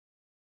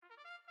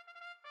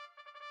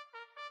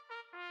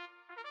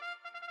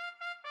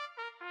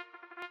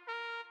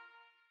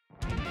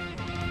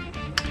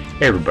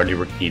Hey everybody,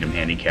 Rick Needham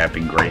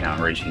handicapping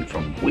Greyhound racing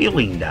from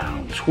Wheeling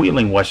Downs,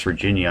 Wheeling, West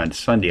Virginia on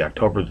Sunday,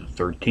 October the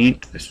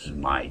 13th. This is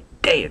my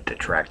day at the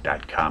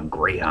track.com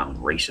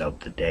Greyhound race of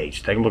the day.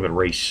 So take a look at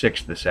race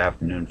 6 this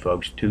afternoon,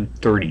 folks,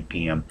 2:30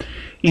 p.m.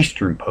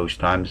 Eastern Post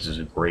Time. This is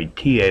a grade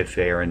TA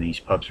affair, and these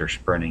pups are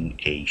sprinting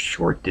a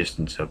short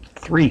distance of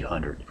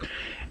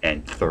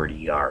 330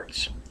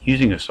 yards.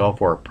 Using a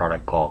software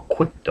product called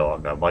Quick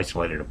Dog, I've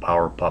isolated a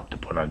power pup to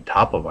put on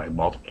top of my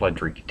multiple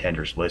entry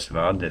contenders listed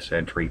on this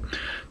entry.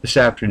 This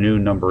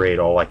afternoon, number 8,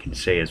 all I can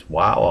say is,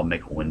 wow, I'll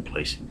make a win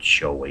place and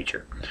show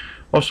wager.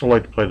 Also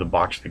like to play the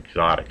boxed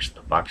exotics,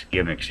 the box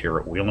gimmicks here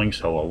at Wheeling,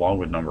 so along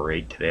with number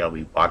 8, today I'll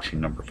be boxing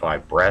number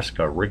 5,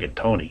 Brassica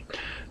Rigatoni,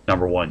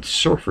 number 1,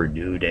 Surfer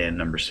Dude, and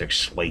number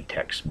 6,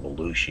 Slatex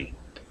Belushi.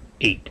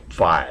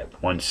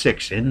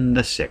 8516 in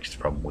the 6th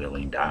from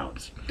Wheeling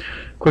Downs.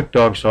 Quick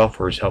Dog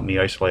software has helped me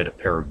isolate a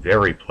pair of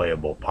very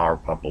playable power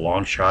pup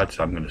long shots.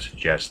 I'm going to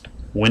suggest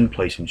win,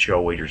 place, and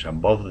show wagers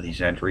on both of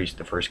these entries.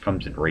 The first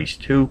comes in race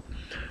 2,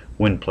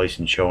 win, place,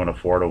 and show on a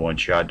 4-to-1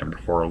 shot, number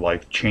 4,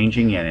 Life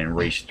Changing, and in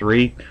race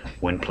 3,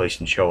 win, place,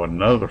 and show on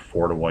another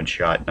 4-to-1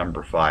 shot,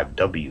 number 5,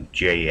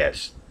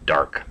 WJS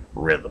Dark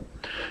Rhythm.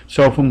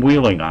 So from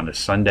Wheeling on a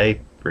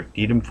Sunday, Rick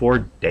Needham for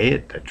Day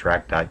at the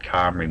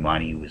Track.com,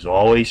 reminding you as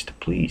always to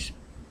please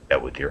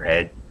bet with your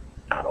head,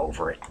 not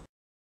over it.